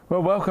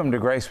Well, welcome to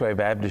Graceway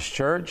Baptist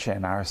Church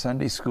and our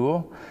Sunday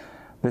School.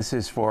 This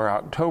is for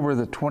October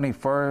the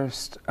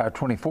 24th,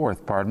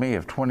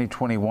 of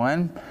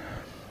 2021.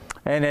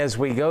 And as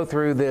we go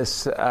through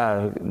this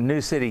New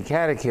City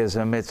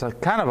Catechism, it's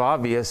kind of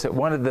obvious that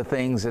one of the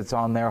things that's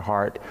on their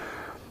heart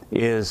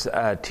is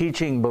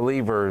teaching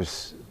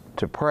believers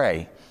to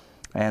pray.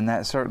 And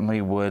that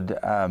certainly would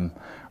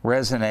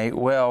resonate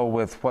well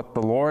with what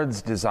the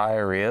Lord's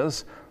desire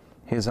is.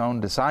 His own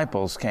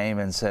disciples came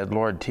and said,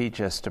 "Lord,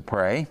 teach us to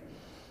pray."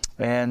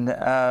 And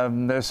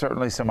there's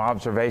certainly some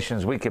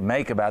observations we could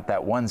make about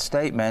that one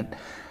statement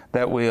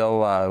that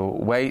we'll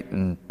wait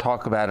and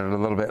talk about it a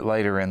little bit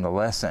later in the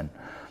lesson.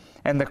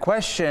 And the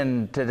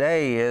question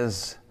today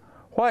is,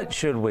 what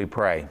should we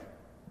pray?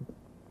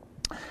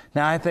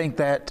 Now, I think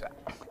that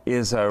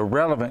is a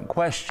relevant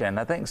question.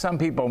 I think some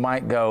people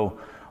might go,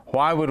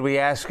 why would we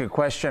ask a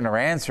question or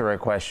answer a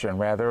question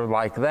rather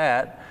like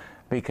that?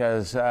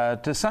 Because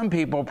to some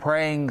people,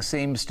 praying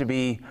seems to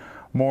be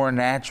more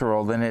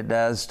natural than it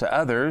does to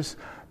others.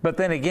 But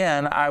then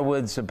again, I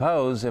would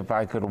suppose if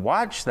I could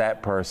watch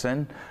that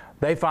person,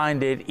 they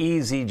find it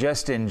easy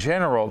just in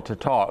general to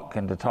talk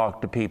and to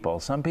talk to people.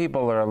 Some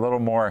people are a little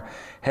more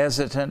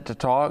hesitant to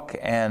talk,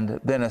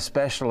 and then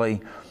especially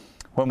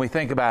when we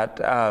think about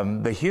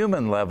the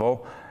human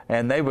level,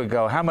 and they would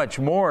go, how much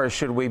more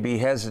should we be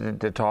hesitant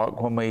to talk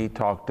when we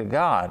talk to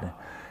God?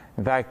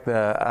 In fact,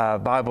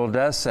 the Bible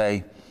does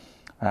say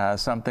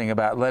something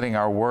about letting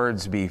our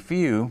words be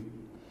few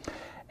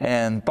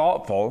and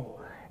thoughtful.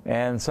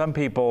 And some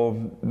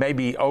people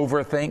maybe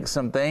overthink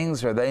some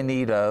things, or they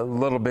need a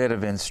little bit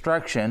of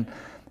instruction.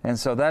 And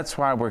so that's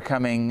why we're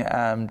coming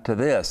to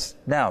this.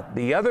 Now,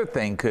 the other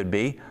thing could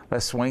be,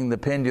 let's swing the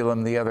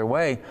pendulum the other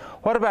way.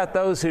 What about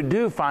those who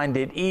do find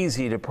it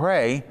easy to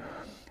pray,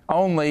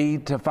 only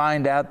to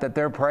find out that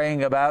they're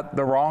praying about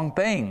the wrong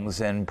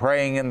things and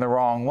praying in the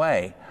wrong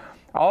way?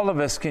 All of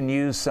us can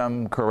use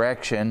some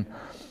correction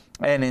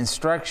and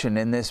instruction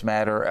in this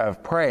matter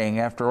of praying.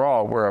 After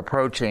all, we're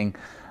approaching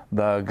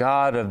the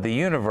God of the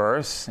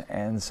universe,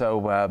 and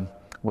so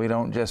we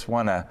don't just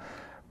want to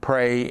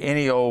pray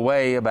any old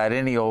way about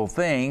any old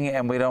thing,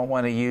 and we don't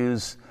want to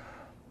use,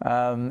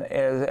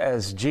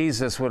 as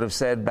Jesus would have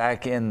said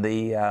back in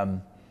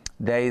the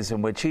days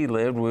in which he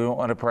lived, we don't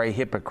want to pray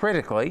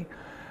hypocritically.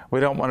 We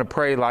don't want to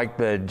pray like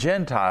the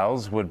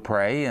Gentiles would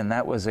pray, and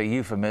that was a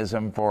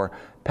euphemism for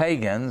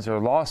pagans or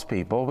lost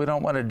people. We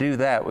don't want to do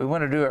that. We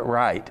want to do it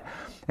right.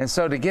 And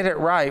so to get it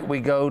right, we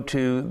go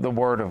to the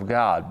Word of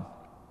God.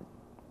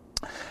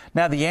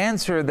 Now, the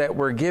answer that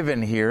we're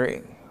given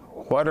here,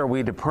 what are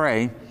we to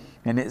pray?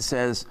 And it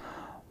says,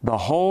 the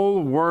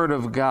whole Word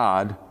of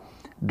God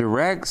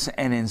directs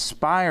and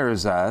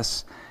inspires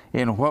us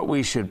in what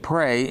we should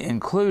pray,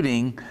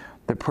 including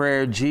the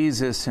prayer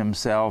Jesus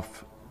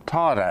himself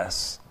taught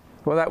us.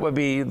 Well, that would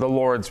be the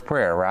Lord's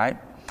Prayer, right?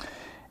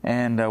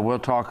 And we'll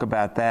talk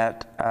about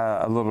that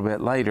a little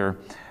bit later.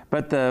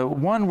 But the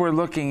one we're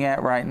looking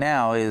at right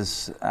now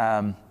is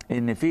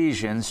in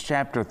Ephesians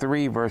chapter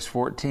 3, verse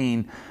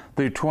 14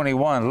 through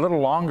 21, a little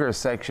longer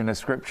section of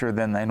Scripture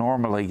than they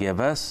normally give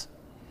us.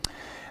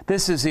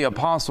 This is the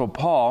Apostle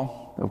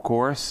Paul, of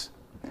course.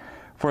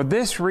 For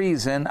this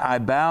reason I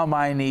bow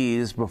my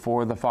knees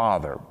before the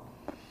Father,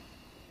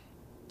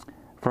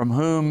 from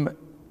whom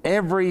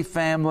every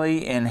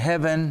family in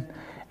heaven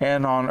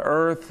and on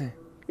earth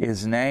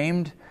is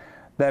named,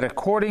 that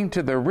according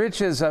to the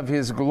riches of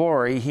his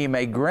glory he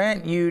may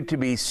grant you to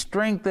be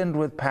strengthened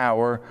with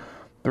power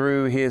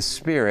through his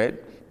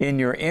Spirit in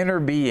your inner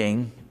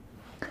being,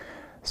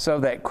 so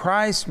that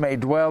Christ may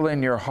dwell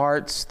in your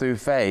hearts through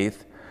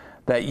faith,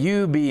 that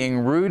you, being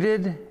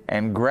rooted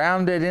and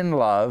grounded in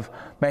love,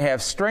 may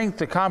have strength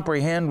to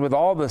comprehend with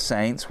all the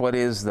saints what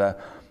is the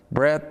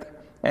breadth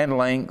and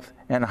length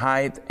and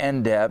height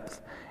and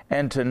depth,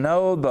 and to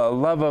know the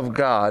love of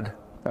God,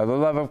 or the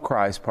love of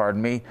Christ,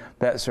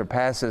 that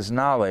surpasses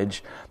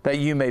knowledge, that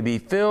you may be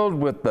filled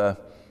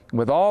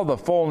with all the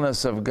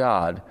fullness of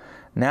God.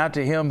 Now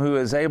to him who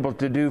is able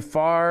to do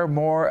far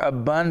more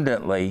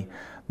abundantly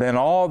than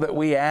all that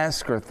we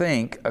ask or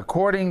think,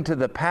 according to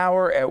the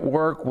power at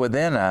work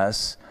within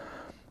us,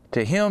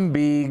 to him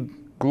be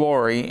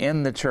glory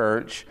in the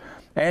church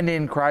and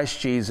in Christ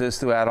Jesus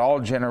throughout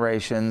all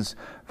generations,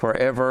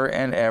 forever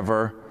and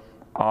ever.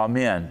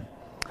 Amen.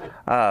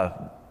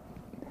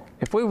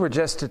 If we were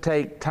just to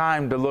take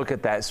time to look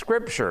at that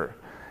Scripture,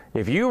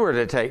 if you were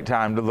to take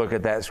time to look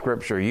at that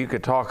Scripture, you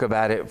could talk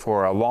about it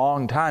for a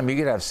long time. You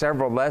could have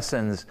several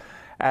lessons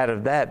out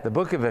of that. The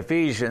book of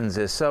Ephesians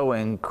is so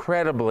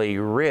incredibly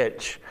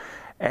rich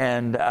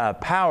and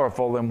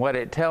powerful in what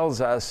it tells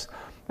us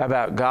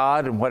about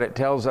God and what it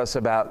tells us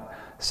about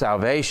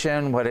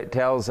salvation, what it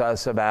tells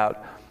us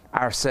about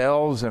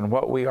ourselves and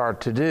what we are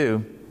to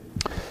do.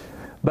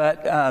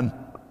 But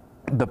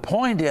the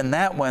point in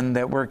that one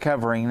that we're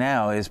covering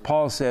now is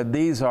Paul said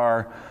these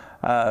are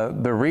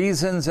the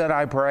reasons that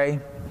I pray,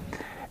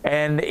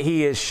 and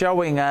he is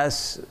showing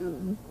us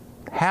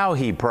how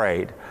he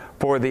prayed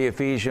for the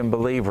Ephesian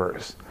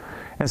believers.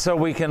 And so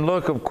we can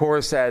look, of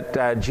course,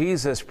 at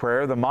Jesus'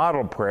 prayer, the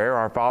model prayer,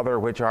 Our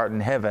Father which art in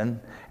heaven,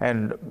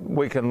 and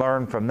we can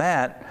learn from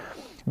that.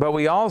 But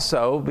we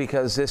also,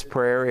 because this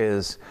prayer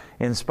is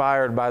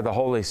inspired by the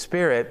Holy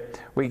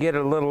Spirit, we get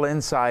a little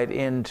insight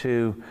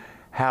into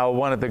how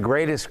one of the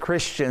greatest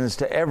Christians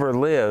to ever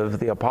live,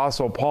 the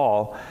Apostle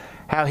Paul,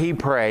 how he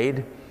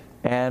prayed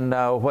and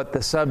what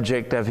the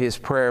subject of his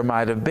prayer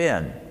might have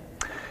been.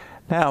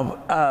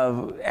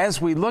 Now,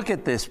 as we look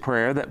at this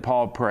prayer that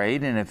Paul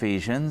prayed in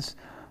Ephesians,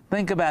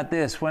 think about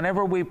this.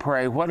 Whenever we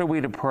pray, what are we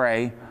to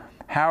pray?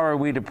 How are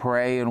we to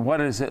pray? And what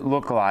does it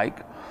look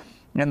like?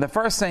 And the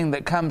first thing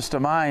that comes to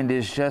mind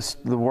is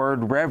just the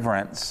word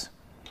reverence.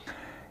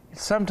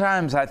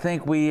 Sometimes I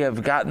think we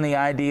have gotten the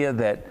idea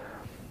that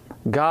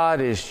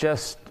God is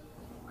just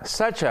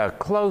such a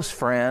close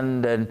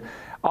friend and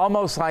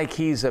almost like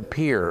He's a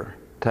peer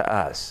to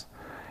us.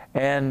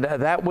 And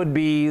that would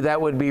be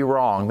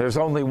wrong. There's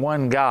only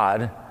one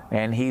God,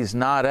 and He's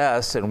not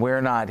us, and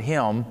we're not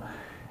Him.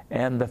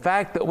 And the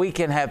fact that we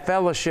can have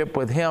fellowship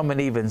with Him and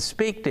even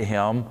speak to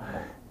Him,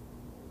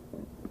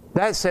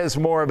 that says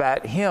more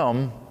about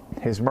Him,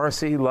 His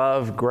mercy,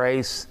 love,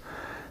 grace,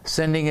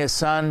 sending His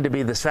Son to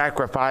be the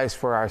sacrifice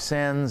for our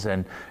sins,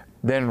 and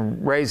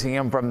then raising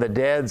Him from the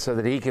dead so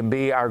that He can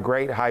be our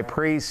great high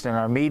priest and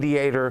our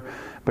mediator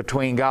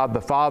between God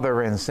the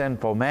Father and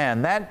sinful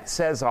man. That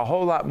says a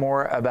whole lot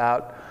more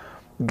about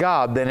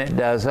God than it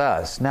does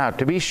us. Now,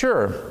 to be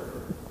sure,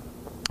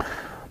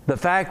 the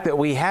fact that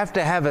we have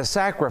to have a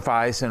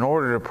sacrifice in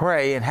order to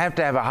pray and have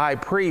to have a high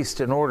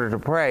priest in order to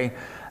pray,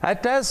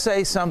 that does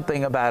say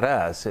something about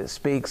us. It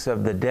speaks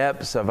of the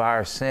depths of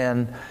our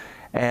sin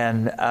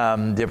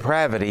and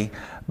depravity,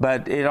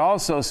 but it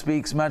also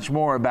speaks much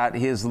more about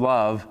His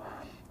love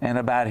and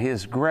about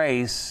His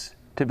grace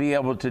to be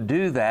able to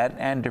do that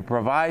and to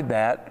provide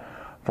that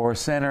for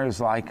sinners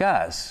like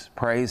us.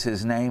 Praise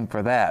His name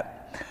for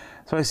that.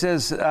 So he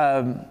says,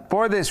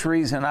 for this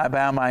reason I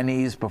bow my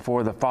knees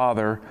before the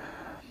Father.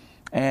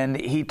 And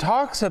he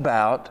talks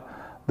about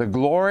the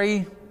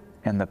glory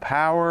and the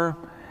power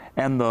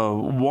and the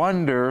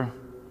wonder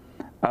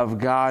of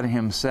God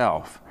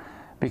Himself.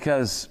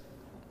 Because,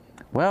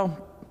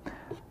 well,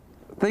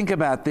 think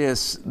about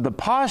this. The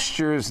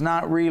posture is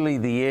not really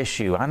the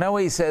issue. I know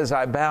he says,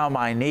 I bow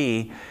my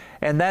knee,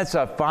 and that's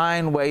a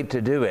fine way to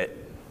do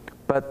it.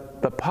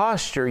 But the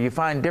posture, you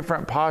find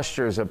different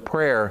postures of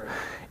prayer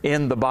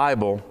in the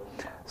Bible.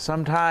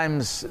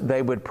 Sometimes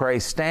they would pray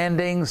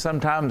standing.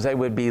 Sometimes they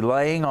would be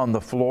laying on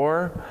the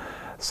floor.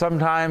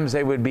 Sometimes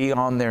they would be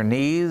on their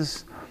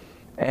knees.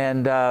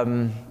 And,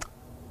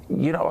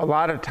 you know, a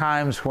lot of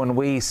times when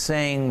we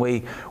sing,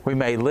 we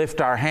may lift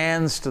our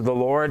hands to the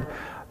Lord.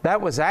 That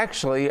was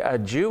actually a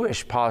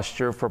Jewish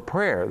posture for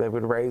prayer. They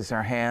would raise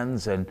their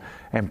hands and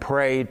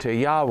pray to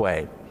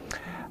Yahweh.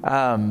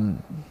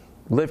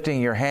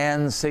 Lifting your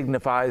hands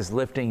signifies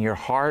lifting your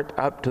heart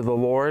up to the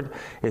Lord.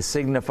 It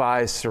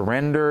signifies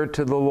surrender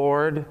to the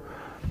Lord.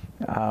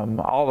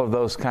 All of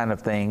those kind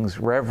of things,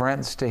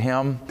 reverence to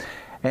Him.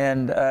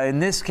 And in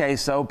this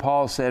case, though,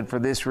 Paul said, for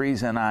this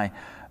reason I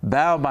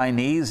bow my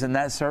knees, and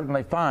that's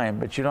certainly fine,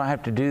 but you don't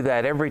have to do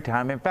that every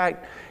time. In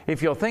fact,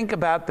 if you'll think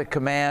about the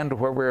command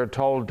where we're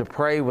told to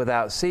pray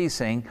without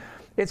ceasing,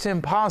 it's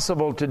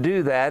impossible to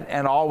do that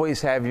and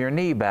always have your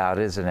knee bowed,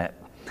 isn't it?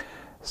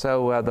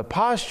 So the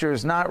posture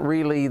is not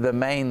really the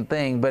main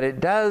thing, but it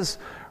does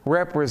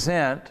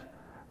represent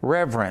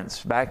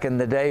reverence. Back in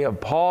the day of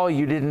Paul,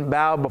 you didn't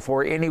bow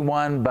before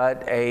anyone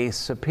but a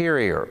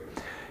superior.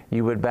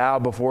 You would bow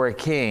before a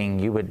king.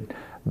 You would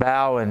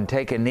bow and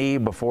take a knee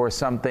before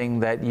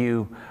something that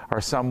you, or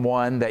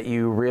someone that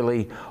you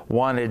really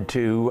wanted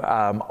to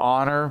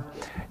honor.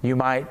 You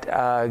might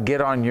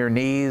get on your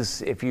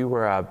knees if you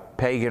were a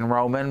pagan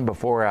Roman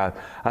before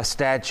a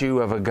statue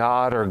of a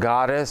god or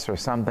goddess or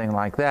something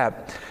like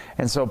that.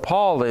 And so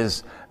Paul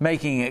is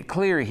making it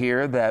clear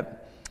here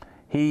that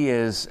he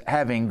is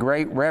having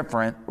great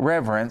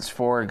reverence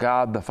for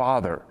God the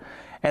Father.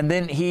 And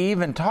then he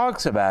even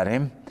talks about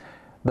Him,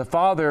 the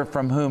Father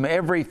from whom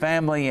every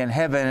family in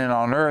heaven and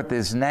on earth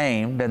is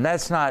named. And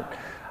that's not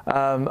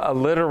a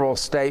literal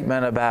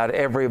statement about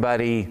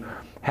everybody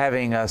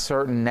having a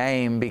certain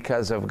name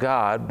because of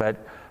God,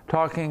 but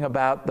talking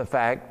about the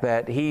fact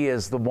that He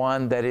is the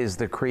one that is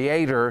the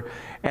creator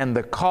and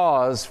the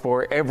cause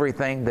for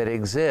everything that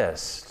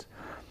exists.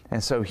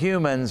 And so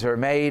humans are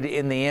made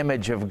in the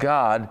image of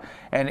God,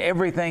 and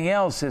everything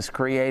else is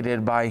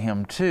created by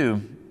Him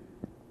too.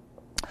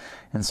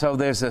 And so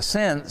there's a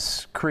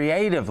sense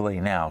creatively,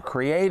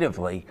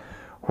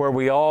 where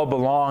we all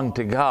belong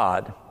to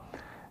God.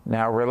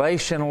 Now,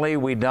 relationally,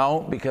 we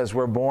don't, because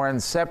we're born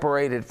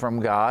separated from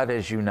God,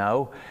 as you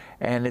know,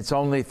 and it's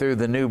only through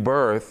the new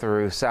birth,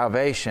 through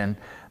salvation,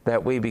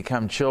 that we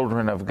become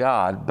children of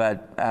God.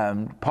 But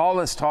Paul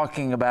is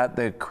talking about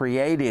the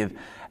creative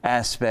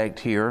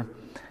aspect here,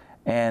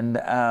 and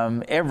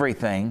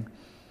everything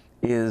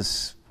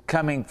is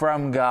coming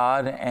from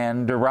God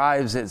and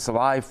derives its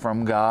life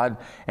from God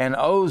and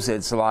owes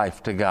its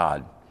life to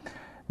God.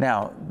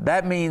 Now,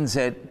 that means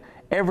that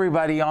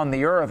everybody on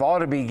the earth ought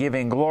to be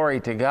giving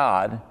glory to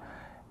God,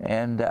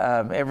 and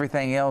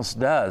everything else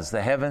does.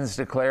 The heavens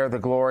declare the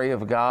glory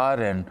of God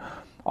and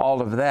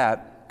all of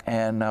that.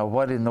 And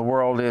what in the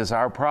world is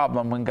our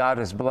problem when God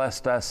has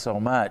blessed us so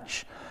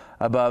much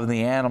above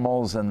the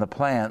animals and the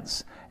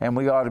plants, and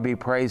we ought to be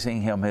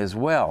praising Him as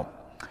well.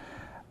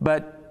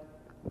 But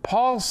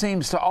Paul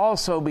seems to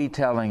also be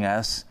telling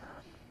us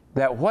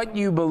that what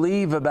you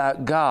believe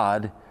about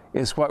God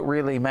is what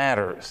really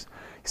matters.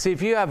 See,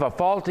 if you have a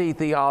faulty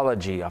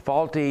theology, a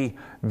faulty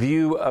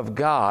view of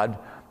God,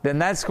 then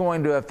that's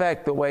going to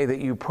affect the way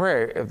that you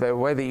pray.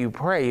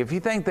 If you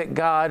think that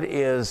God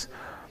is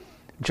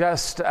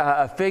just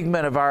a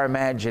figment of our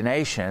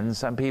imagination,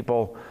 some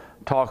people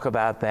talk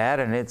about that,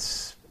 and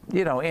it's,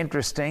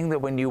 interesting that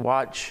when you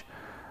watch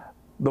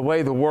the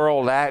way the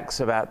world acts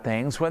about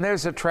things, when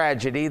there's a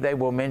tragedy, they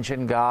will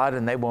mention God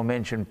and they will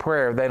mention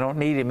prayer. They don't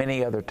need Him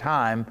any other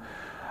time.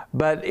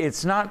 But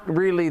it's not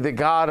really the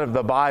God of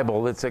the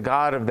Bible. It's a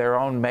God of their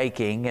own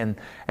making.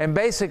 And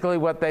basically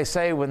what they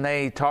say when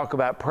they talk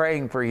about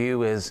praying for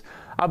you is,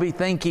 I'll be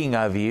thinking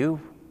of you.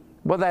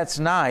 Well, that's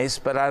nice,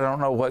 but I don't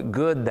know what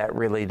good that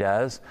really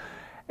does.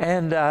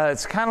 And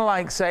it's kind of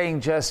like saying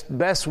just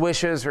best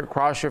wishes or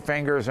cross your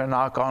fingers or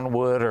knock on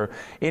wood or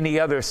any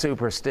other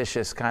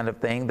superstitious kind of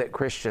thing that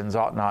Christians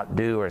ought not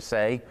do or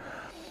say.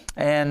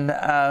 And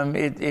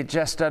it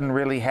just doesn't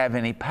really have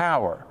any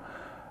power.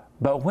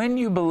 But when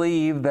you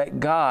believe that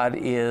God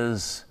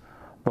is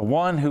the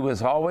one who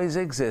has always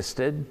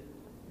existed,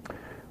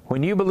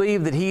 when you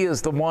believe that He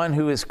is the one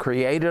who has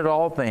created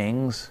all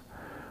things,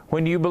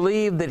 when you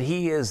believe that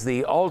He is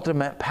the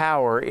ultimate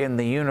power in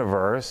the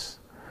universe,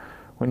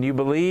 when you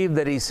believe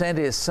that He sent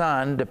His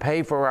Son to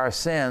pay for our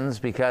sins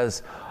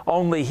because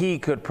only He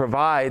could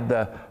provide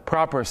the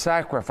proper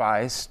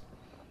sacrifice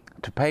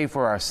to pay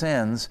for our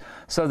sins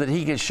so that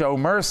He could show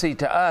mercy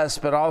to us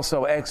but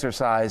also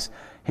exercise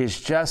His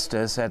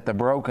justice at the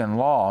broken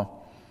law,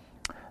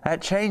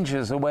 that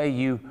changes the way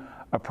you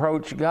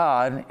approach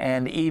God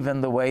and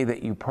even the way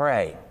that you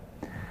pray.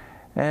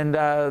 And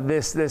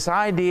this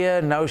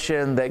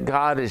notion that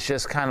God is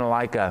just kind of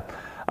like a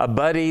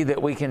buddy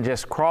that we can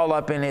just crawl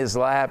up in His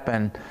lap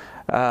and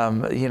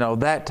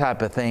that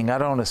type of thing, I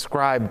don't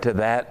ascribe to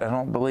that. I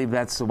don't believe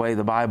that's the way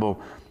the Bible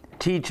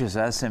teaches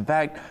us. In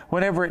fact,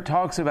 whenever it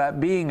talks about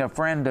being a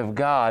friend of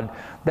God,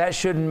 that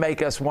shouldn't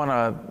make us want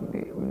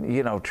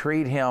to,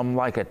 treat Him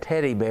like a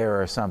teddy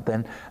bear or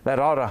something. That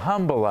ought to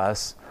humble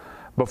us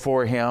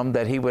before Him,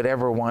 that He would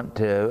ever want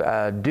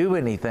to do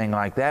anything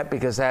like that,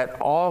 because that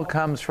all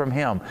comes from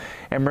Him.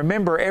 And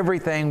remember,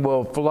 everything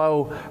will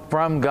flow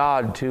from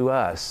God to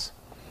us.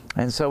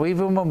 And so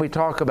even when we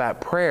talk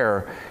about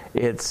prayer,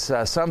 it's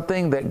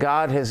something that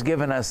God has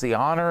given us the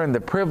honor and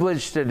the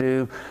privilege to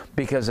do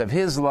because of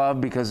His love,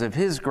 because of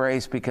His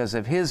grace, because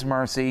of His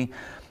mercy.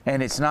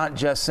 And it's not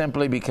just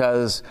simply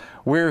because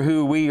we're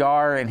who we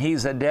are and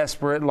He's a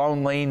desperate,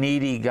 lonely,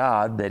 needy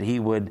God that He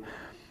would,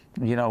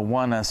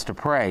 want us to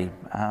pray.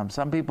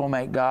 Some people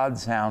make God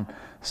sound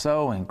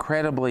so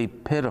incredibly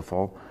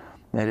pitiful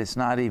that it's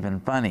not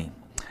even funny.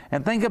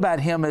 And think about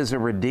Him as a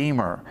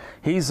Redeemer.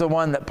 He's the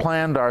one that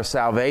planned our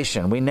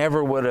salvation. We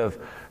never would have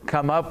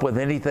come up with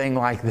anything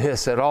like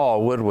this at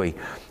all, would we?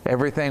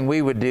 Everything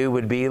we would do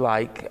would be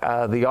like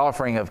the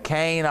offering of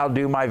Cain. I'll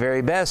do my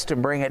very best to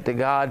bring it to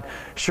God.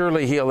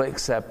 Surely He'll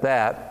accept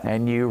that.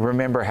 And you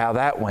remember how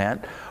that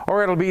went.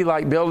 Or it'll be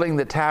like building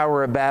the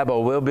Tower of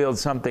Babel. We'll build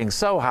something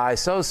so high,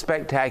 so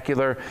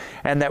spectacular,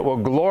 and that will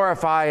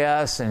glorify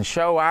us and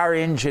show our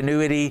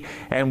ingenuity,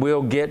 and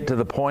we'll get to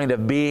the point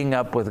of being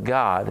up with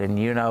God. And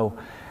you know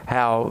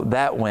how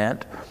that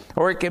went.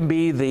 Or it can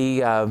be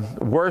the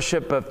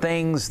worship of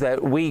things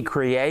that we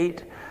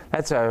create.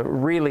 That's a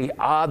really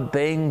odd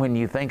thing when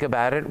you think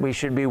about it. We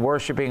should be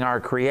worshiping our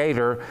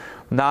Creator,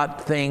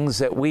 not things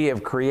that we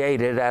have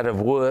created out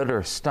of wood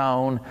or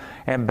stone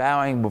and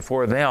bowing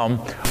before them.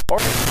 Or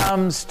it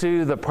comes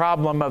to the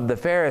problem of the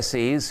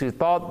Pharisees, who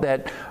thought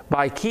that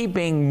by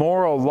keeping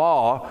moral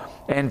law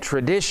and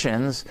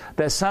traditions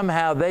that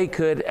somehow they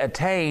could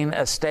attain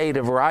a state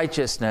of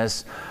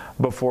righteousness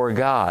before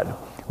God.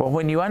 Well,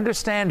 when you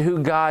understand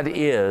who God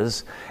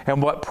is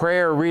and what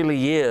prayer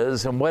really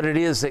is and what it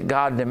is that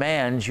God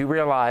demands, you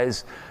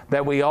realize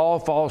that we all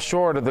fall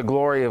short of the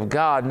glory of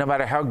God, no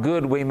matter how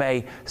good we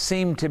may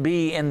seem to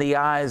be in the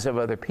eyes of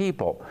other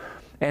people.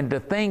 And to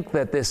think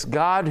that this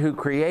God who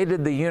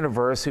created the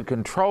universe, who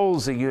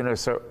controls the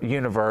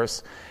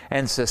universe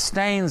and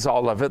sustains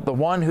all of it, the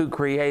one who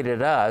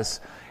created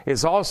us,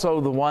 is also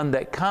the one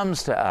that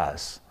comes to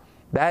us.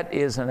 That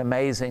is an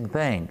amazing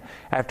thing.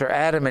 After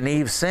Adam and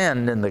Eve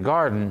sinned in the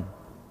garden,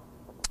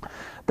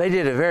 they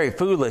did a very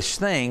foolish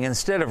thing.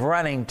 Instead of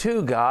running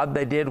to God,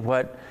 they did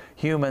what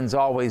humans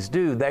always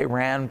do. They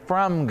ran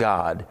from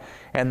God,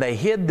 and they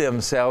hid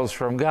themselves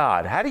from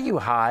God. How do you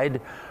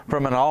hide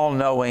from an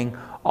all-knowing,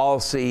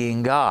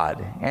 all-seeing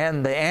God?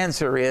 And the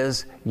answer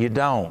is, you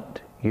don't.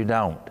 You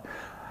don't.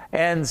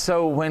 And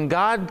so when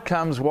God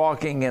comes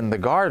walking in the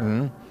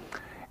garden,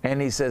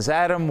 and He says,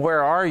 Adam,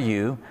 where are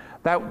you?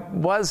 That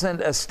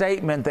wasn't a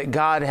statement that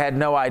God had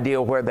no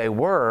idea where they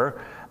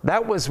were.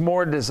 That was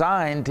more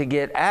designed to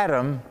get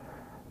Adam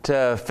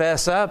to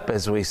fess up,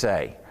 as we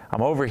say.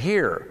 I'm over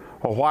here.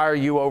 Well, why are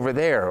you over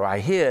there? I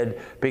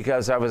hid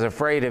because I was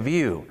afraid of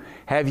you.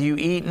 Have you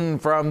eaten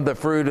from the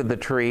fruit of the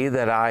tree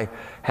that I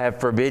have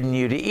forbidden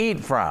you to eat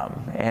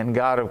from? And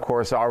God, of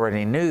course,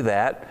 already knew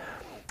that.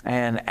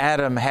 And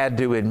Adam had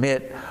to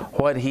admit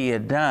what he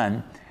had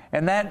done.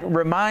 And that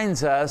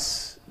reminds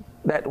us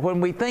that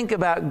when we think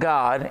about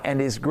God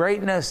and His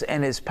greatness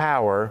and His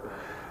power,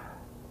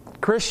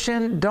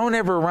 Christian, don't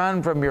ever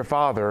run from your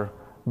Father,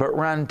 but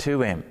run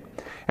to Him.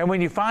 And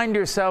when you find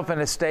yourself in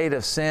a state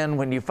of sin,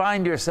 when you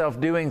find yourself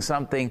doing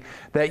something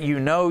that you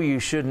know you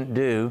shouldn't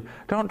do,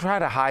 don't try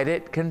to hide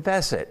it,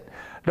 confess it.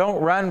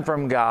 Don't run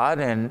from God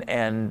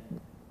and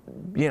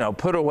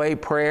put away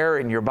prayer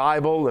and your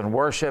Bible and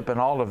worship and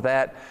all of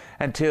that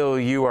until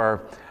you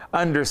are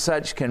under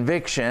such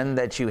conviction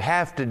that you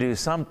have to do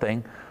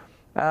something.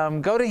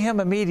 Go to Him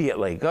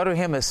immediately. Go to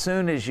Him as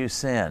soon as you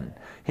sin.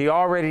 He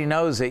already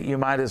knows it. You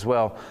might as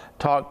well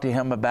talk to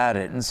Him about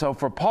it. And so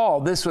for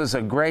Paul, this was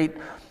a great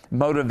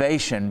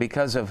motivation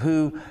because of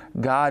who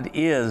God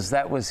is.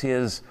 That was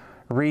his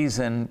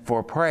reason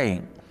for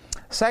praying.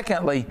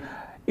 Secondly,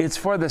 it's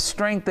for the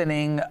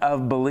strengthening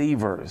of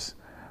believers.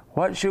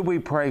 What should we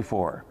pray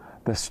for?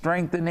 The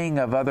strengthening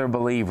of other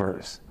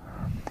believers.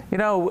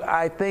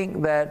 I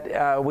think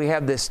that we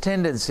have this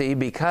tendency,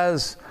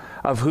 because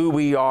of who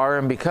we are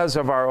and because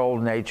of our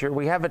old nature,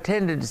 we have a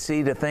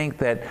tendency to think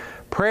that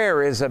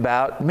prayer is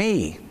about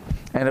me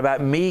and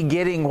about me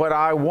getting what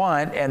I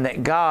want, and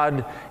that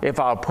God, if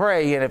I'll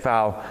pray and if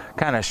I'll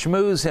kind of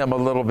schmooze Him a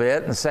little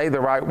bit and say the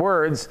right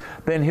words,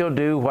 then He'll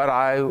do what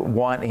I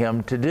want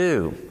Him to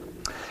do.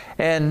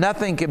 And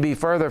nothing could be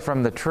further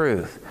from the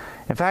truth.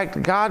 In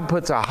fact, God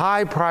puts a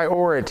high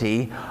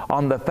priority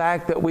on the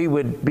fact that we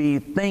would be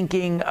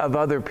thinking of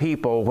other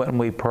people when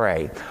we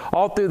pray.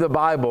 All through the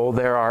Bible,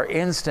 there are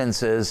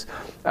instances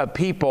of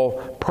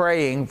people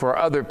praying for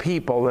other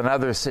people in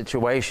other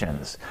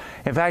situations.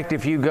 In fact,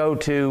 if you go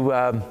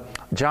to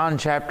John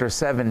chapter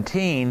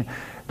 17,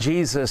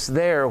 Jesus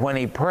there, when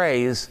He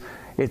prays,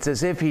 it's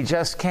as if He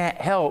just can't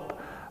help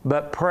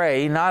but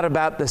pray, not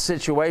about the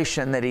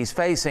situation that He's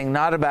facing,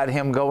 not about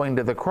Him going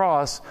to the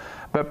cross,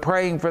 but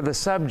praying for the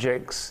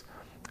subjects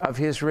of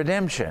His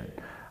redemption.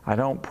 I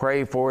don't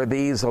pray for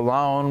these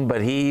alone,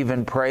 but He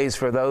even prays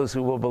for those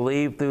who will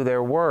believe through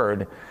their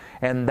word,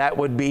 and that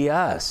would be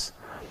us.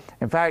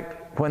 In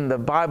fact, when the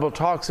Bible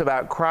talks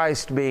about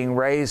Christ being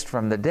raised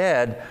from the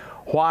dead,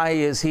 why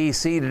is He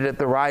seated at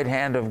the right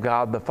hand of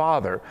God the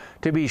Father?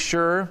 To be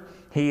sure,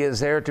 He is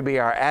there to be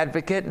our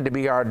advocate and to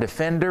be our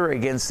defender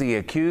against the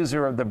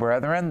accuser of the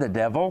brethren, the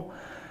devil.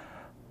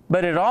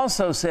 But it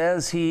also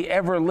says He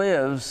ever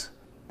lives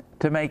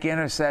to make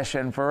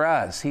intercession for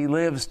us. He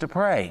lives to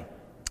pray.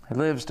 He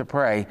lives to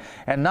pray,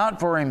 and not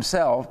for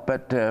Himself,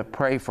 but to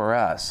pray for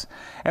us.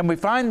 And we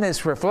find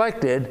this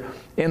reflected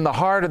in the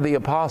heart of the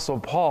Apostle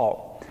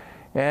Paul.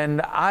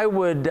 And I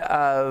would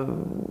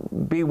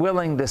be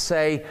willing to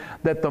say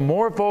that the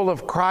more full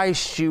of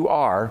Christ you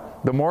are,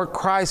 the more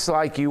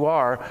Christ-like you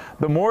are,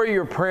 the more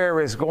your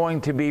prayer is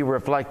going to be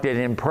reflected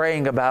in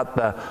praying about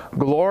the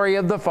glory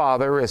of the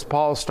Father, as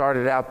Paul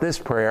started out this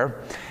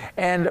prayer,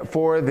 and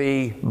for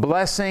the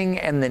blessing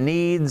and the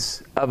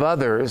needs of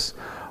others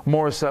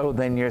more so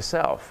than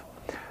yourself.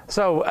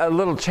 So a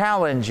little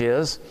challenge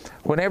is,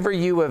 whenever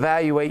you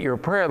evaluate your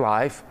prayer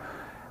life,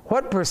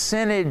 what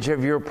percentage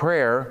of your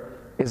prayer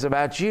is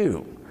about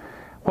you?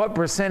 What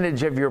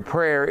percentage of your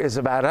prayer is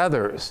about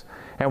others?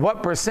 And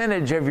what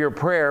percentage of your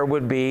prayer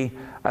would be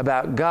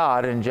about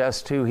God and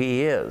just who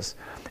He is?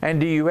 And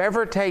do you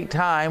ever take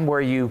time where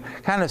you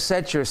kind of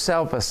set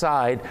yourself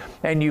aside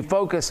and you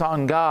focus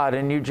on God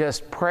and you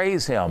just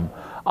praise Him,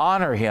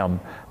 honor Him,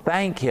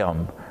 thank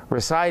Him,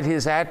 recite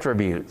His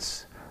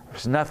attributes?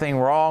 There's nothing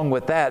wrong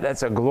with that.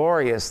 That's a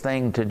glorious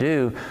thing to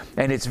do,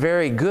 and it's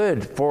very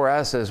good for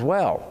us as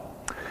well.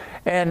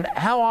 And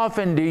how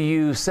often do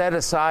you set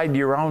aside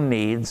your own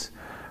needs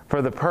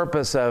for the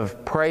purpose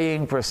of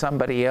praying for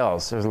somebody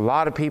else? There's a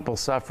lot of people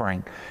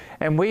suffering.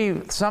 And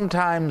we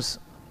sometimes,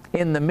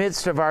 in the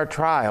midst of our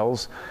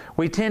trials,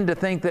 we tend to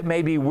think that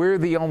maybe we're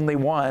the only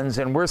ones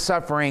and we're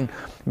suffering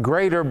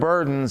greater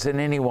burdens than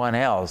anyone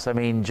else. I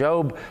mean,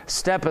 Job,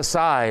 step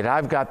aside,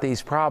 I've got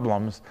these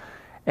problems.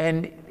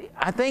 And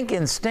I think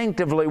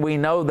instinctively we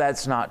know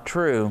that's not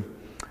true.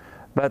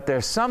 But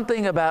there's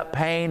something about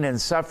pain and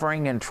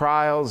suffering and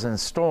trials and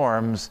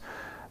storms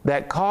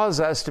that cause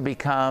us to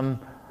become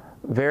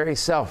very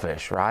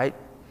selfish, right?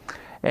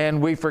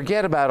 And we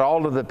forget about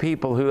all of the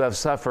people who have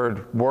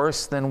suffered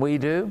worse than we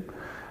do.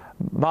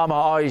 Mama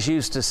always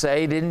used to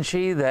say, didn't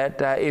she,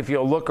 that if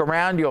you'll look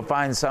around, you'll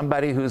find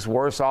somebody who's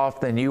worse off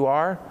than you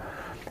are.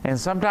 And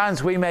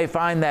sometimes we may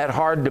find that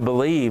hard to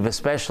believe,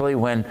 especially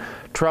when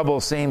trouble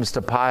seems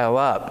to pile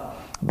up.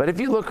 But if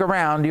you look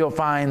around, you'll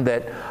find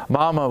that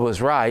Mama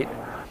was right.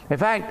 In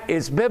fact,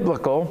 it's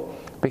biblical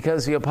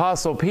because the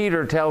Apostle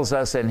Peter tells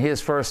us in his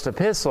first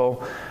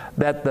epistle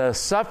that the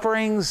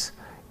sufferings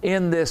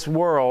in this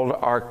world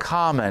are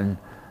common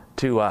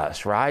to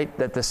us, right?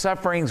 That the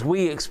sufferings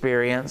we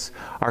experience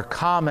are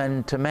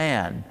common to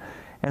man.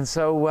 And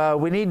so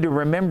we need to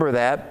remember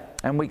that,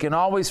 and we can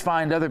always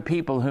find other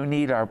people who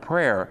need our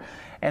prayer.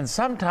 And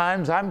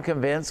sometimes I'm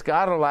convinced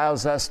God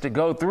allows us to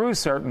go through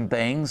certain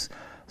things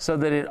so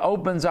that it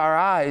opens our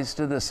eyes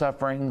to the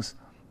sufferings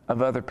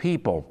of other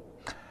people.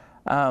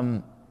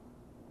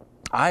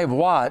 I've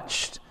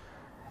watched,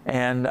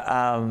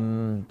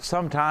 and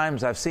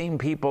sometimes I've seen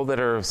people that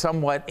are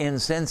somewhat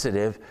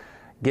insensitive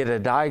get a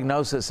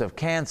diagnosis of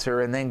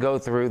cancer and then go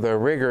through the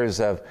rigors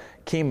of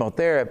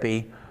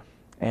chemotherapy,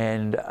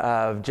 and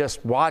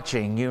just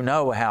watching, you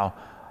know how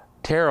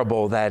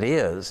terrible that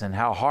is and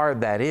how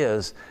hard that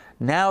is.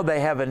 Now they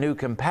have a new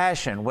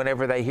compassion.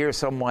 Whenever they hear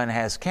someone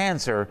has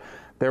cancer,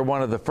 they're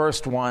one of the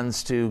first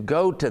ones to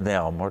go to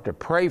them or to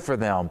pray for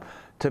them,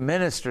 to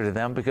minister to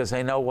them, because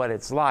they know what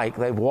it's like.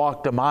 They've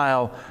walked a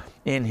mile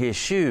in his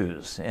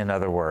shoes, in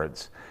other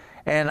words.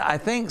 And I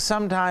think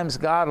sometimes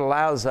God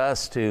allows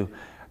us to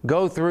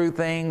go through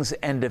things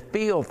and to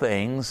feel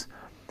things.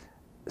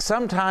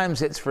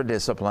 Sometimes it's for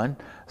discipline.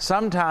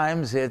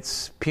 Sometimes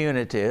it's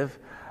punitive.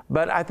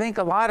 But I think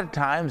a lot of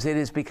times it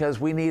is because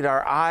we need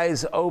our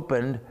eyes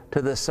opened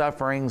to the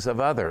sufferings of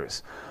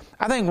others.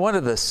 I think one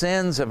of the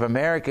sins of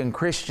American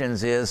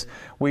Christians is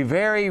we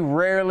very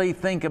rarely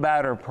think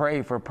about or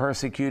pray for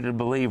persecuted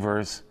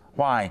believers.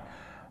 Why?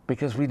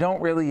 Because we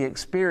don't really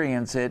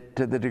experience it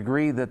to the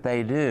degree that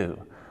they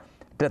do.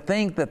 To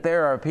think that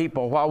there are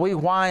people, while we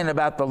whine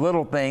about the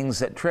little things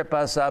that trip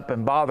us up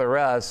and bother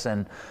us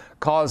and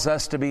cause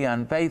us to be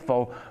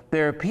unfaithful,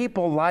 there are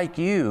people like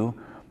you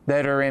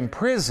that are in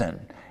prison,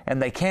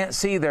 and they can't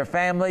see their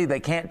family, they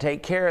can't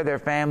take care of their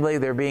family,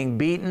 they're being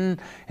beaten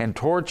and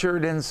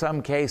tortured in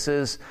some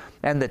cases,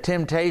 and the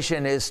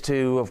temptation is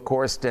to, of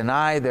course,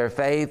 deny their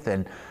faith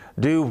and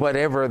do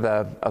whatever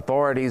the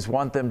authorities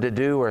want them to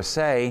do or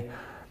say,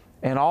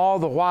 and all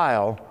the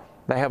while,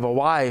 they have a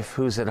wife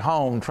who's at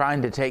home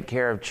trying to take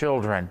care of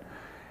children,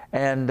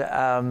 and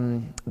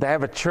they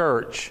have a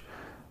church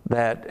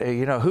that,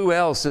 who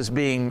else is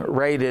being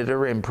raided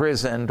or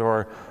imprisoned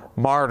or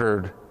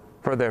martyred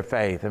for their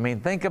faith? I mean,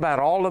 think about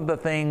all of the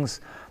things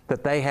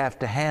that they have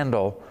to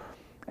handle,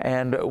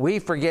 and we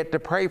forget to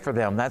pray for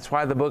them. That's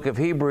why the book of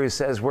Hebrews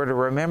says we're to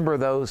remember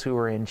those who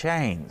are in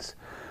chains.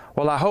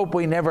 Well, I hope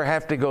we never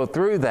have to go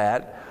through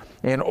that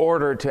in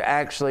order to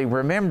actually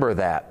remember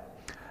that.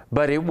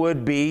 But it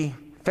would be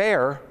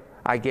fair,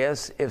 I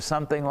guess, if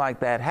something like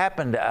that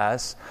happened to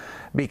us,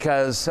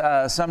 because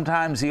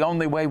sometimes the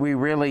only way we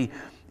really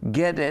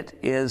get it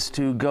is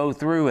to go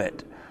through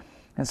it.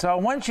 And so I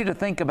want you to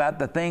think about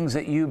the things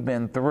that you've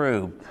been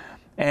through.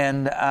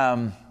 And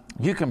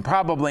you can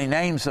probably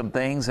name some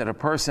things that a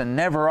person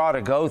never ought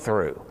to go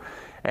through,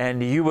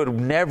 and you would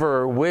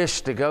never wish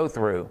to go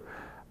through.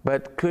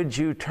 But could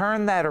you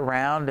turn that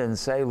around and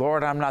say,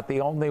 Lord, I'm not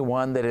the only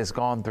one that has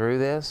gone through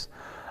this.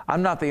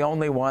 I'm not the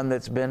only one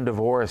that's been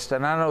divorced.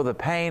 And I know the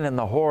pain and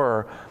the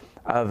horror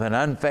of an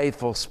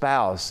unfaithful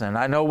spouse. And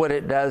I know what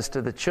it does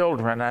to the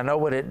children. I know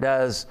what it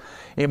does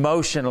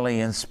emotionally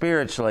and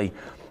spiritually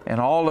and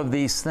all of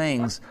these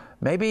things.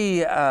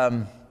 Maybe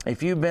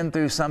if you've been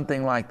through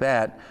something like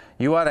that,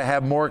 you ought to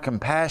have more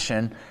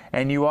compassion,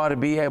 and you ought to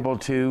be able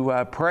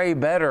to pray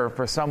better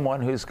for someone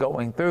who's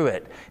going through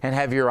it and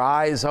have your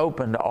eyes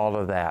open to all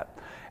of that.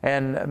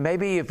 And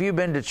maybe if you've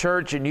been to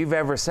church and you've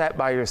ever sat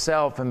by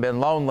yourself and been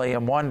lonely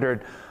and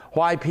wondered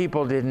why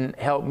people didn't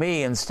help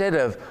me, instead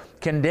of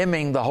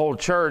condemning the whole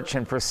church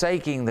and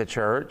forsaking the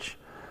church,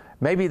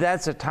 maybe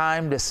that's a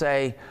time to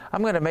say,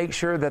 I'm going to make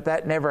sure that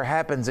that never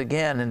happens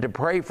again, and to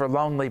pray for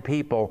lonely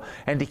people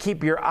and to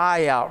keep your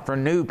eye out for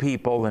new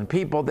people and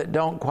people that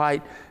don't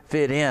quite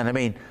fit in. I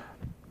mean,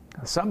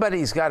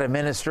 somebody's got to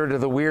minister to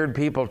the weird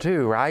people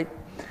too, right?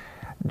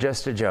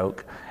 Just a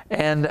joke.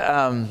 And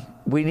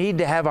we need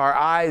to have our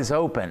eyes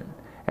open,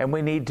 and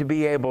we need to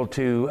be able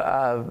to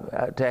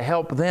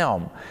help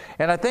them.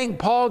 And I think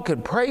Paul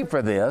could pray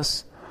for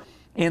this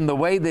in the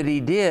way that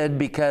he did,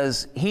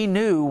 because he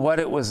knew what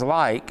it was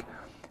like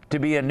to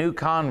be a new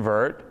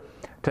convert,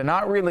 to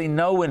not really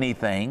know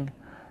anything.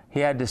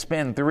 He had to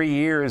spend 3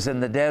 years in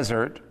the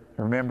desert.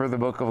 Remember, the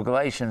book of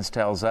Galatians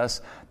tells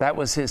us that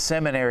was his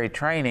seminary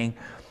training.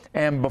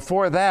 And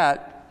before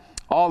that,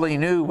 all he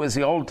knew was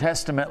the Old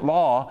Testament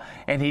law,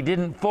 and he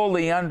didn't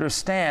fully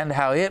understand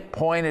how it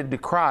pointed to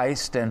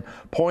Christ and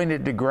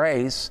pointed to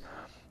grace.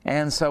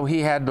 And so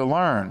he had to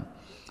learn.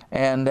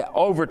 And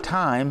over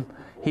time,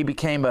 he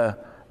became a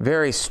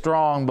very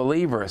strong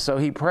believer. So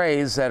he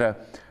prays that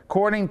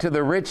according to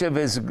the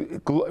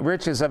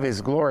riches of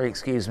his glory,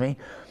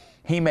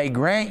 he may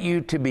grant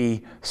you to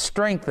be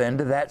strengthened.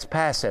 That's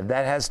passive.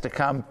 That has to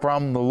come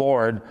from the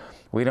Lord.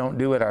 We don't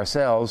do it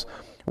ourselves.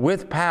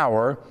 With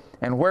power.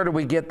 And where do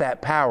we get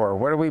that power?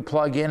 Where do we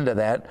plug into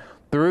that?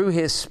 Through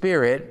His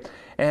Spirit.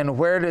 And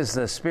where does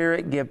the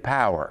Spirit give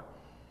power?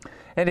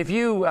 And if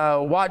you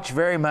watch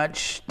very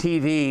much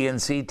TV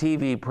and see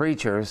TV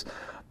preachers,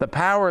 the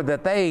power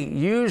that they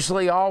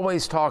usually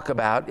always talk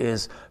about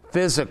is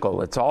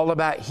physical. It's all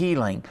about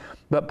healing.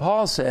 But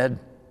Paul said,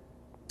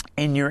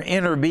 in your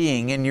inner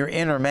being, in your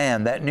inner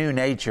man, that new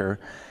nature,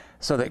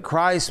 so that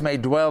Christ may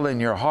dwell in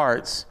your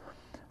hearts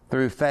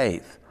through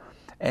faith.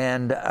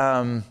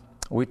 And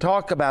we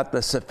talk about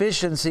the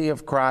sufficiency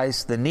of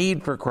Christ, the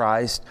need for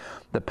Christ,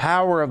 the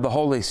power of the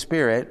Holy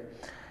Spirit,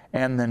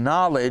 and the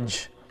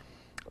knowledge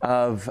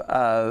of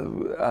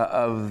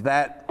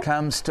that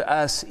comes to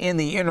us in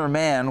the inner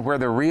man, where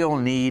the real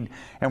need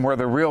and where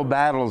the real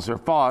battles are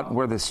fought,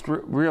 where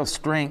the real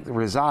strength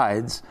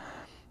resides.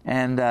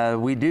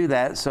 And we do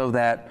that so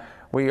that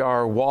we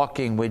are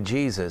walking with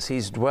Jesus.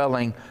 He's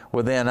dwelling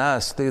within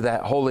us through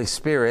that Holy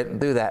Spirit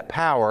and through that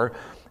power,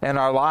 and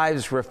our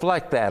lives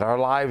reflect that. Our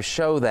lives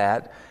show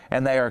that,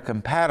 and they are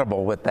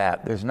compatible with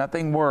that. There's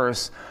nothing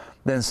worse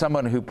than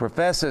someone who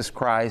professes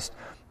Christ,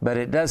 but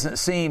it doesn't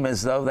seem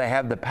as though they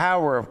have the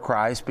power of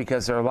Christ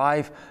because their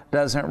life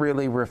doesn't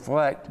really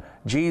reflect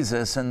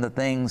Jesus and the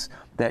things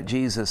that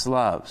Jesus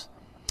loves.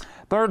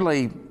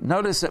 Thirdly,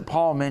 notice that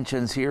Paul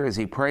mentions here, as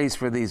he prays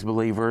for these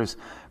believers,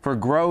 for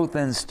growth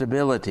and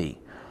stability.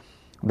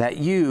 That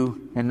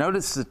you, and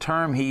notice the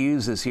term he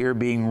uses here,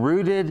 being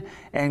rooted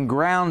and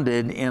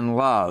grounded in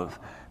love,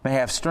 may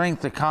have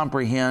strength to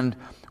comprehend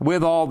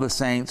with all the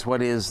saints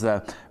what is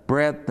the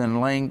breadth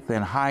and length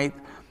and height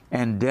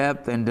and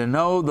depth, and to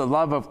know the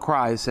love of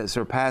Christ that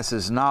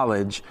surpasses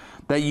knowledge,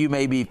 that you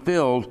may be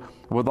filled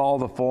with all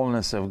the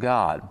fullness of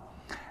God.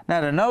 Now,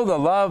 to know the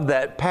love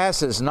that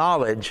passes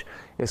knowledge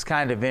is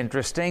kind of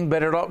interesting,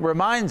 but it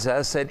reminds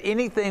us that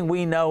anything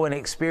we know and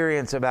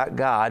experience about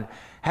God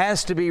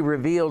has to be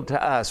revealed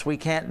to us. We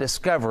can't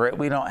discover it.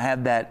 We don't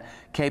have that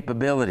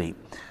capability.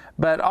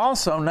 But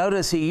also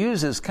notice he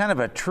uses kind of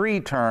a tree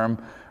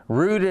term,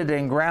 rooted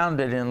and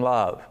grounded in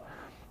love.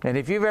 And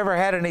if you've ever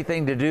had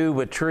anything to do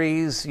with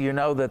trees, you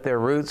know that their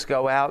roots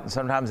go out and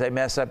sometimes they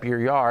mess up your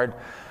yard.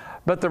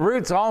 But the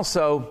roots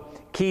also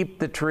keep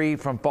the tree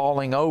from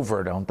falling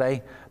over, don't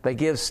they? They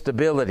give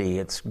stability.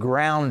 It's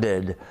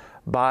grounded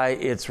by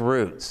its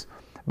roots.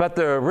 But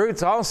the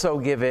roots also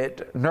give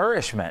it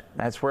nourishment.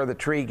 That's where the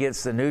tree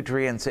gets the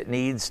nutrients it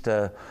needs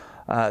to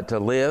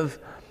live.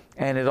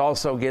 And it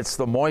also gets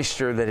the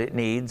moisture that it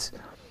needs.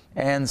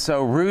 And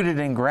so rooted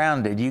and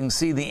grounded, you can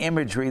see the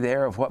imagery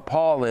there of what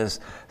Paul is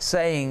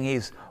saying.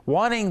 He's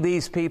wanting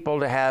these people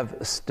to have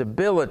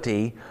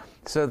stability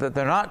so that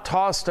they're not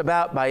tossed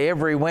about by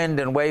every wind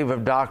and wave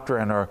of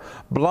doctrine or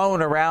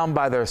blown around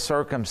by their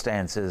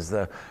circumstances.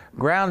 The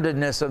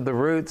groundedness of the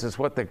roots is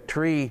what the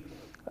tree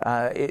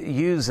it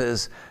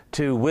uses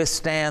to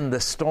withstand the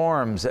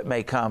storms that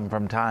may come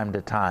from time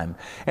to time.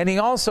 And he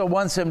also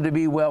wants them to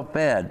be well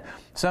fed.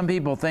 Some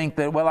people think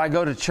that, well, I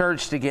go to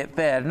church to get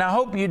fed. And I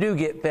hope you do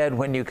get fed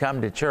when you come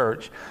to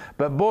church.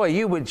 But boy,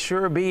 you would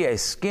sure be a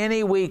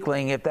skinny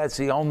weakling if that's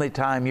the only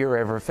time you're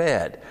ever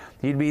fed.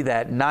 You'd be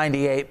that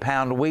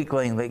 98-pound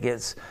weakling that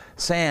gets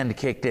sand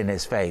kicked in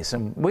his face.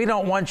 And we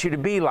don't want you to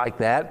be like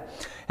that.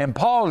 And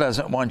Paul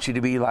doesn't want you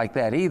to be like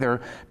that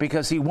either,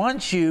 because he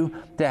wants you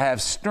to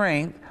have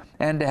strength,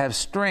 and to have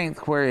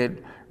strength where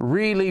it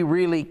really,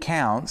 really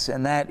counts,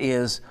 and that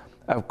is,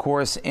 of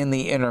course, in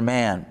the inner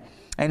man.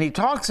 And he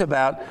talks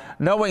about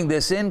knowing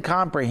this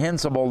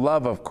incomprehensible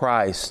love of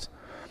Christ.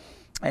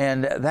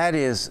 And that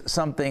is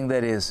something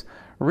that is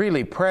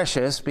really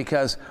precious,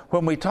 because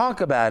when we talk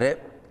about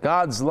it,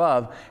 God's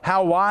love,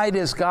 how wide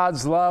is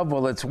God's love?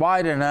 Well, it's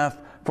wide enough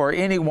for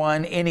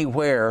anyone,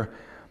 anywhere,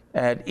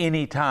 at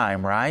any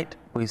time, right?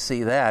 We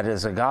see that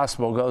as the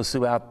gospel goes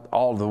throughout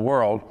all the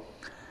world.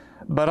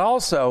 But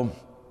also,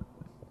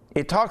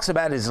 it talks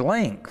about His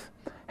length.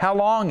 How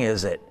long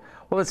is it?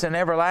 Well, it's an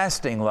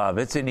everlasting love.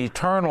 It's an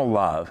eternal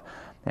love.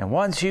 And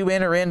once you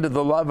enter into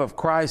the love of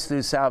Christ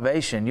through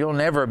salvation, you'll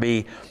never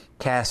be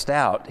cast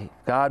out.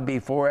 God be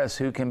for us,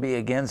 who can be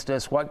against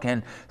us? What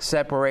can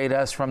separate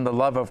us from the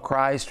love of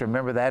Christ?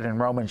 Remember that in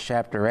Romans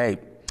chapter 8.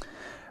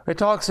 It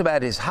talks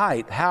about His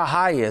height. How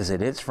high is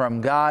it? It's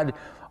from God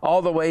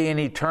all the way in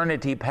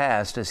eternity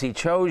past, as He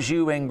chose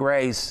you in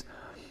grace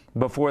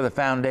before the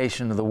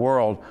foundation of the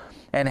world.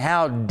 And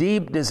how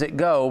deep does it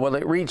go? Well,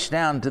 it reached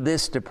down to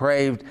this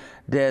depraved,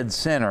 dead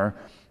sinner,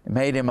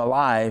 made him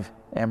alive,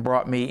 and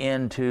brought me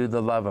into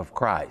the love of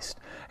Christ.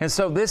 And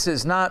so this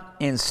is not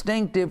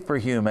instinctive for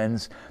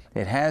humans.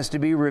 It has to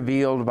be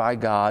revealed by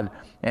God,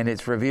 and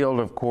it's revealed,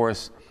 of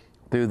course,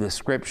 through the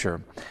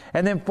Scripture.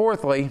 And then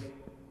fourthly,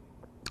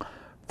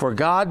 for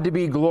God to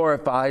be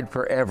glorified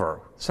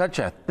forever. Such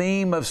a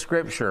theme of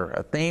Scripture,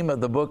 a theme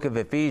of the book of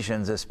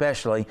Ephesians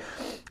especially.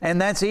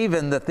 And that's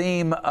even the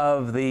theme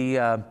of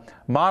the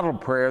model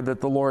prayer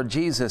that the Lord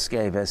Jesus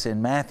gave us in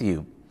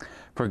Matthew.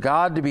 For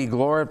God to be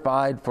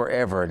glorified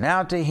forever.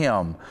 Now to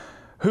Him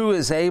who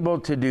is able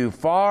to do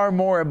far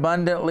more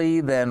abundantly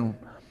than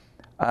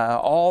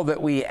all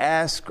that we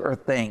ask or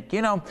think.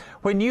 You know,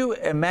 when you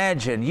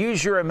imagine,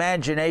 use your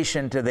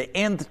imagination to the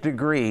nth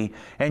degree,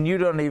 and you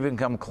don't even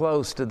come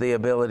close to the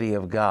ability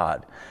of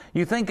God.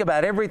 You think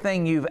about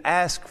everything you've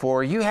asked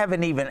for, you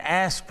haven't even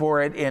asked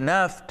for it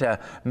enough to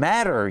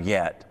matter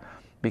yet.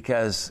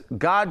 because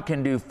God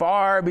can do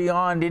far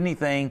beyond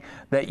anything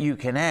that you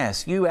can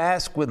ask. You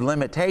ask with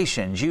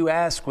limitations. You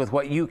ask with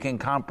what you can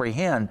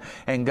comprehend,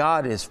 and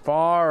God is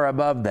far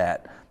above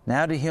that.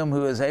 Now to Him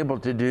who is able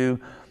to do,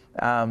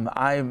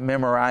 I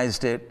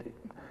memorized it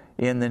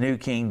in the New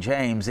King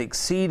James,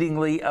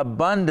 exceedingly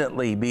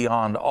abundantly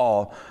beyond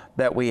all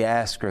that we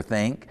ask or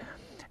think.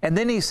 And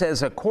then he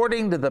says,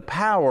 according to the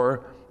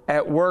power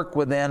at work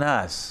within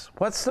us.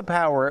 What's the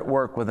power at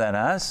work within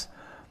us?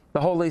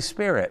 The Holy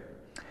Spirit.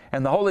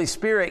 And the Holy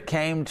Spirit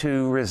came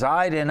to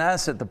reside in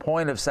us at the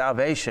point of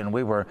salvation.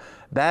 We were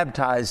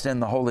baptized in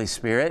the Holy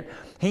Spirit.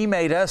 He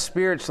made us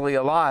spiritually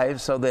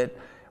alive so that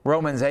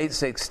Romans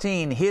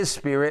 8:16, His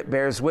Spirit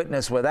bears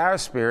witness with our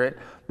spirit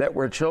that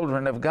we're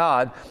children of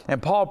God.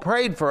 And Paul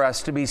prayed for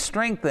us to be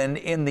strengthened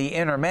in the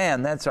inner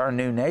man. That's our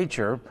new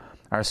nature,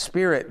 our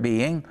spirit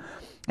being.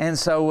 And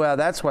so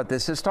that's what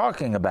this is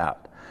talking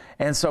about.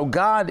 And so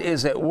God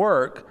is at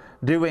work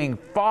doing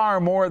far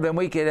more than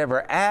we could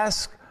ever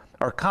ask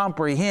or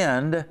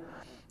comprehend,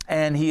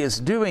 and He is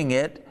doing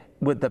it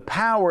with the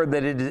power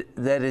that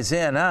is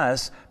in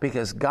us,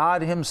 because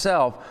God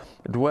Himself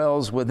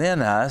dwells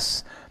within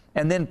us.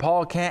 And then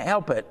Paul can't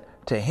help it.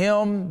 To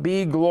Him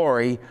be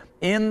glory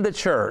in the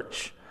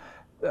church.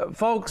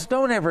 Folks,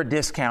 don't ever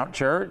discount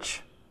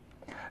church.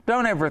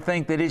 Don't ever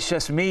think that it's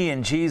just me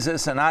and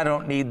Jesus and I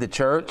don't need the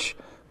church.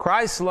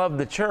 Christ loved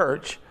the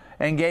church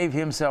and gave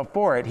Himself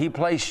for it. He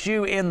placed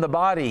you in the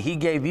body. He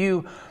gave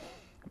you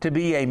to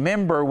be a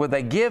member with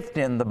a gift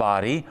in the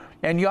body,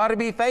 and you ought to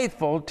be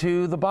faithful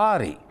to the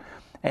body.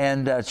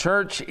 And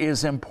church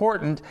is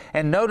important.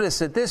 And notice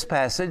that this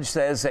passage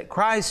says that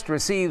Christ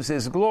receives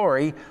His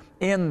glory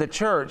in the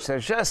church.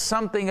 There's just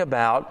something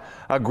about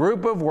a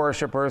group of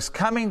worshipers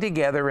coming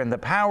together in the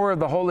power of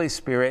the Holy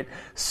Spirit,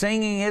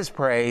 singing His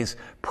praise,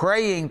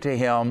 praying to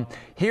Him,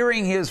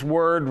 hearing His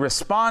word,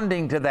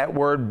 responding to that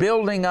word,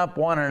 building up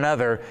one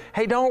another.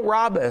 Hey, don't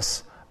rob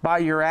us by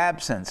your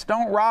absence.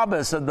 Don't rob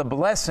us of the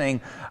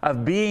blessing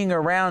of being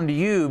around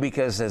you,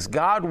 because as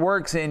God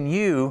works in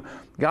you,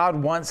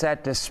 God wants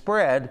that to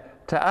spread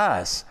to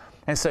us.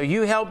 And so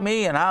you help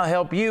me and I'll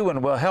help you,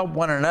 and we'll help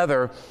one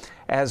another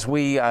as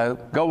we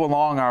go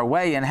along our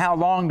way. And how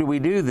long do we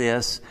do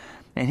this?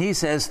 And he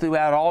says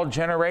throughout all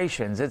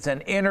generations. It's an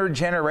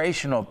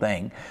intergenerational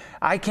thing.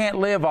 I can't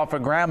live off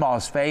of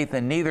grandma's faith,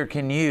 and neither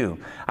can you.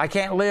 I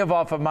can't live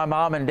off of my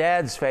mom and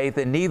dad's faith,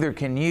 and neither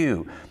can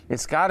you.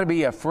 It's got to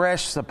be a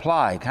fresh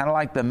supply, kind of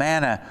like the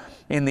manna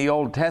in the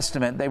Old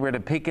Testament. They were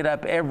to pick it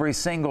up every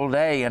single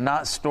day and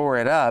not store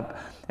it up,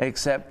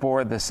 except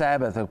for the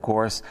Sabbath, of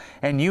course.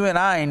 And you and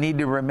I need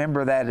to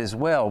remember that as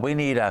well. We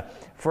need a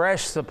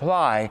fresh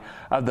supply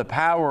of the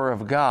power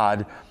of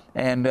God,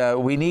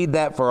 and we need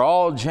that for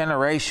all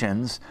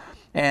generations.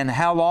 And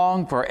how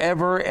long?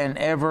 Forever and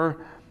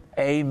ever.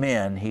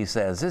 Amen, he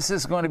says. This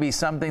is going to be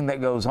something that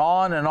goes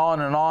on and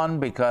on and on,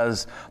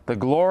 because the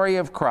glory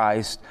of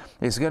Christ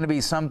is going to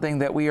be something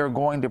that we are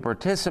going to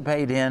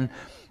participate in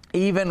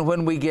even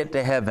when we get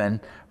to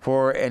heaven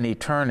for an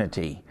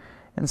eternity.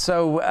 And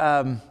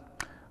so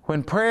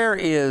when prayer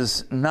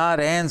is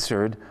not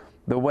answered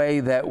the way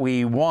that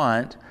we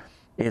want,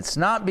 it's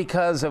not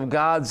because of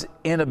God's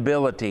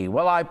inability.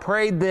 Well, I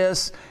prayed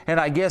this,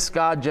 and I guess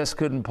God just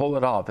couldn't pull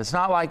it off. It's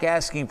not like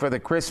asking for the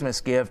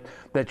Christmas gift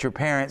that your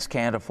parents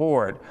can't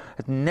afford.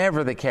 It's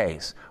never the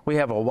case. We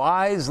have a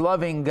wise,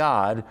 loving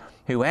God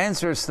who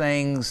answers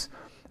things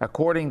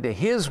according to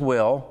His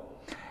will,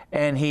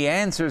 and He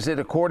answers it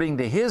according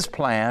to His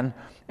plan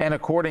and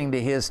according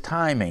to His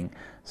timing.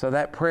 So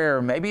that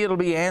prayer, maybe it'll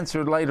be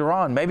answered later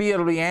on. Maybe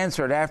it'll be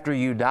answered after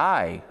you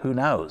die. Who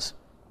knows?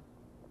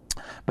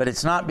 But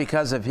it's not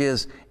because of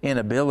His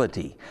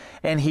inability.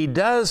 And He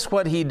does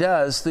what He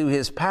does through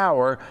His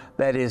power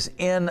that is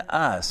in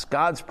us.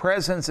 God's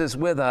presence is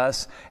with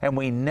us, and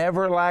we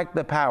never lack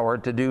the power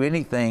to do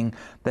anything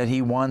that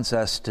He wants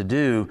us to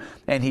do.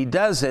 And He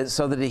does it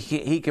so that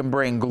He can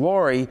bring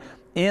glory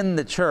in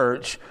the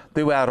church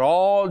throughout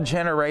all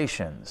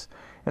generations.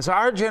 And so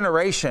our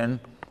generation,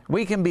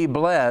 we can be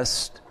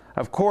blessed,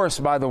 of course,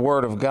 by the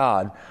Word of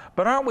God.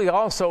 But aren't we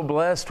also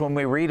blessed when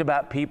we read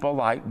about people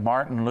like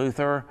Martin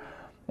Luther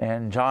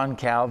and John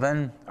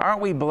Calvin? Aren't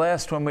we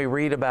blessed when we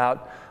read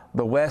about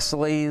the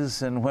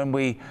Wesleys and when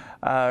we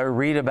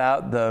read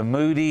about the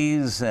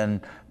Moody's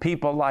and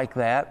people like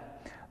that?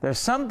 There's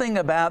something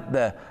about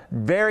the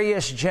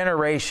various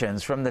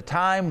generations from the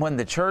time when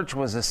the church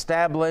was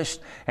established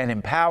and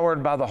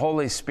empowered by the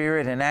Holy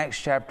Spirit in Acts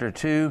chapter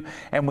 2,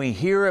 and we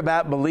hear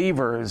about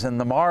believers and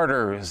the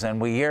martyrs, and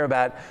we hear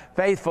about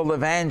faithful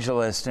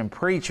evangelists and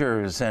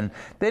preachers, and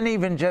then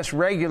even just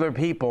regular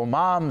people,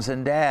 moms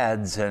and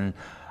dads and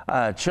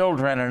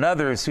children and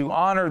others who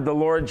honored the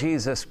Lord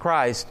Jesus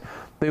Christ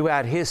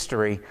throughout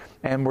history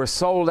and were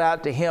sold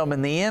out to Him,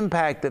 and the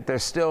impact that they're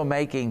still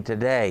making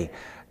today.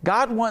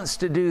 God wants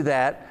to do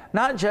that,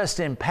 not just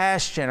in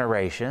past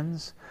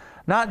generations,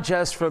 not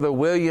just for the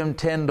William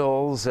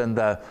Tyndalls and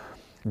the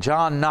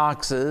John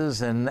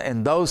Knoxes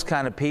and those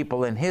kind of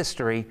people in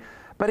history,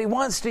 but He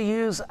wants to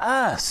use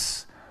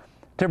us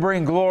to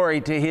bring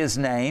glory to His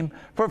name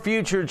for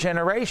future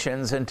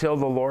generations until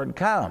the Lord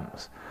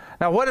comes.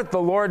 Now, what if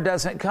the Lord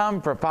doesn't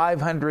come for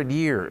 500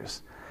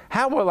 years?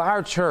 How will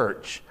our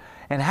church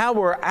and how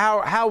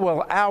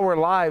will our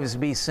lives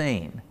be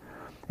seen?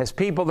 As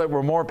people that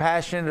were more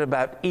passionate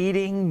about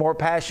eating, more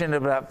passionate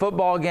about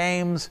football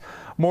games,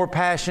 more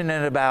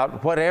passionate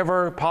about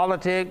whatever,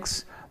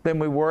 politics, than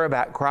we were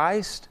about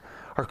Christ?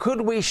 Or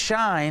could we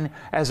shine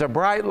as a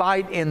bright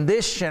light in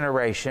this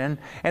generation,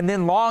 and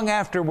then long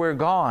after we're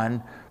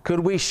gone, could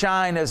we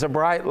shine as a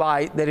bright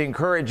light that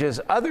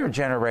encourages other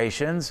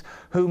generations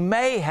who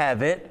may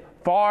have it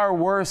far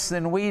worse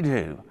than we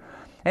do?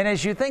 And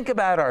as you think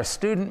about our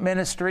student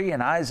ministry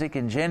and Isaac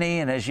and Jenny,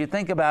 and as you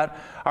think about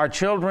our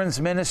children's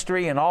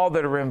ministry and all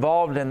that are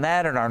involved in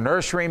that, and our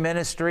nursery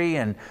ministry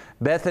and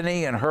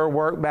Bethany and her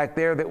work back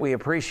there that we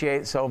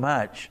appreciate so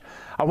much,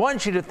 I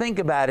want you to think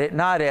about it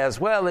not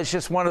as, well, it's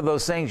just one of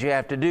those things you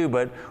have to do,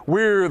 but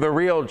we're the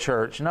real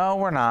church. No,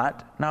 we're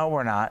not. No,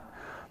 we're not.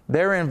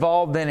 They're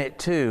involved in it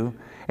too.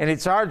 And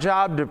it's our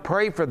job to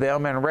pray for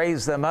them and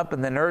raise them up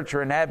in the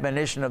nurture and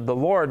admonition of the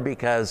Lord,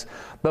 because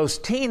those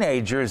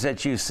teenagers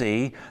that you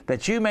see,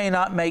 that you may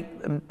not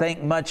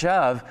think much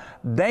of,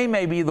 they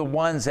may be the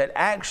ones that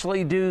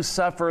actually do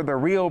suffer the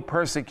real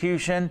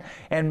persecution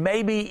and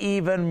maybe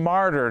even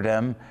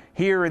martyrdom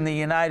here in the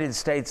United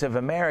States of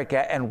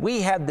America. And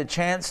we have the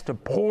chance to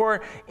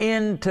pour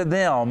into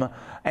them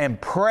and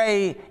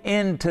pray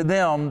into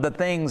them the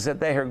things that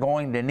they are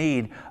going to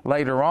need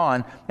later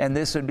on. And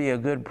this would be a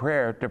good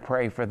prayer to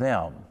pray for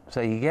them.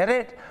 So you get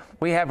it?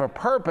 We have a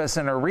purpose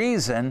and a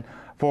reason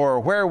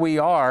for where we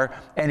are,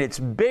 and it's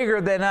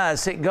bigger than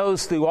us. It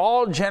goes through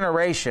all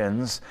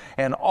generations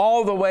and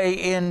all the way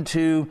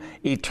into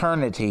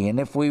eternity. And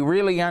if we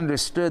really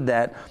understood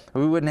that,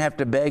 we wouldn't have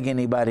to beg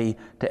anybody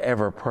to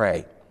ever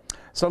pray.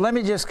 So let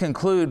me just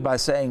conclude by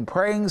saying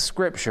praying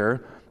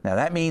Scripture, now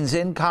that means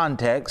in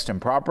context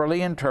and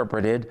properly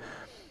interpreted,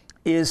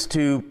 is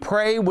to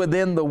pray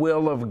within the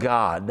will of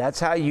God.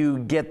 That's how you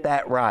get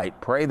that right.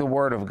 Pray the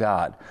Word of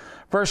God.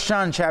 1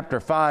 John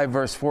chapter 5,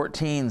 verse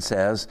 14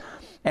 says,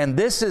 "And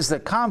this is the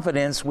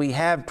confidence we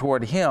have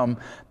toward Him,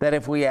 that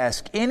if we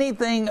ask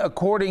anything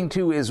according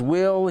to His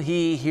will,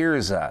 He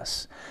hears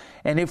us.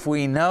 And if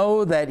we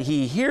know that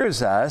He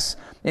hears us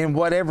in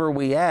whatever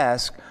we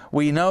ask,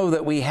 we know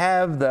that we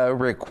have the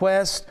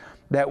request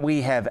that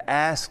we have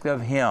asked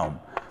of Him."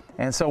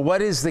 And so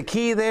what is the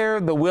key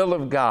there? The will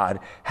of God.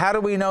 How do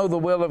we know the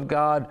will of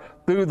God?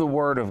 Through the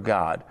Word of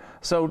God.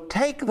 So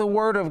take the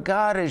Word of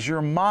God as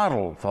your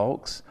model,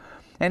 folks.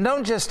 And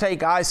don't just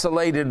take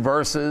isolated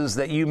verses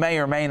that you may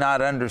or may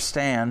not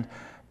understand.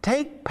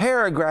 Take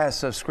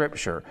paragraphs of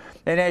Scripture,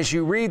 and as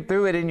you read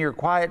through it in your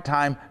quiet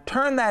time,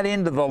 turn that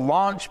into the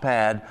launch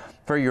pad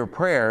for your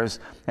prayers,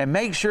 and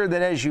make sure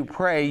that as you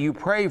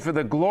pray for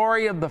the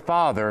glory of the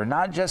Father,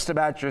 not just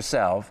about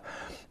yourself,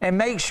 and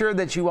make sure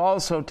that you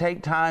also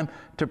take time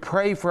to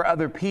pray for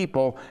other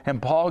people,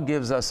 and Paul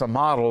gives us a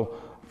model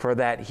for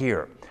that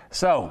here.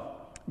 So,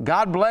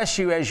 God bless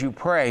you as you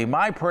pray.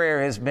 My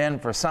prayer has been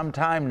for some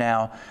time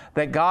now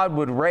that God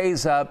would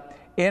raise up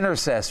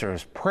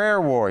intercessors,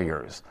 prayer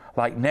warriors,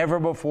 like never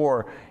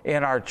before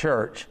in our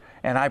church.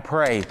 And I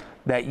pray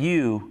that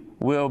you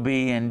will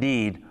be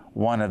indeed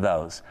one of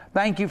those.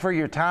 Thank you for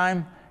your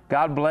time.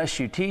 God bless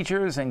you,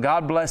 teachers, and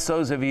God bless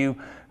those of you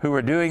who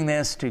are doing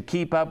this to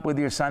keep up with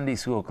your Sunday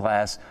school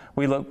class.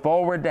 We look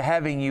forward to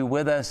having you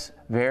with us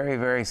very,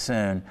 very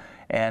soon.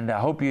 And I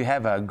hope you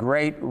have a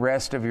great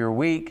rest of your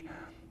week.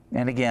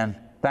 And again,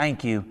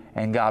 thank you,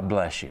 and God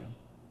bless you.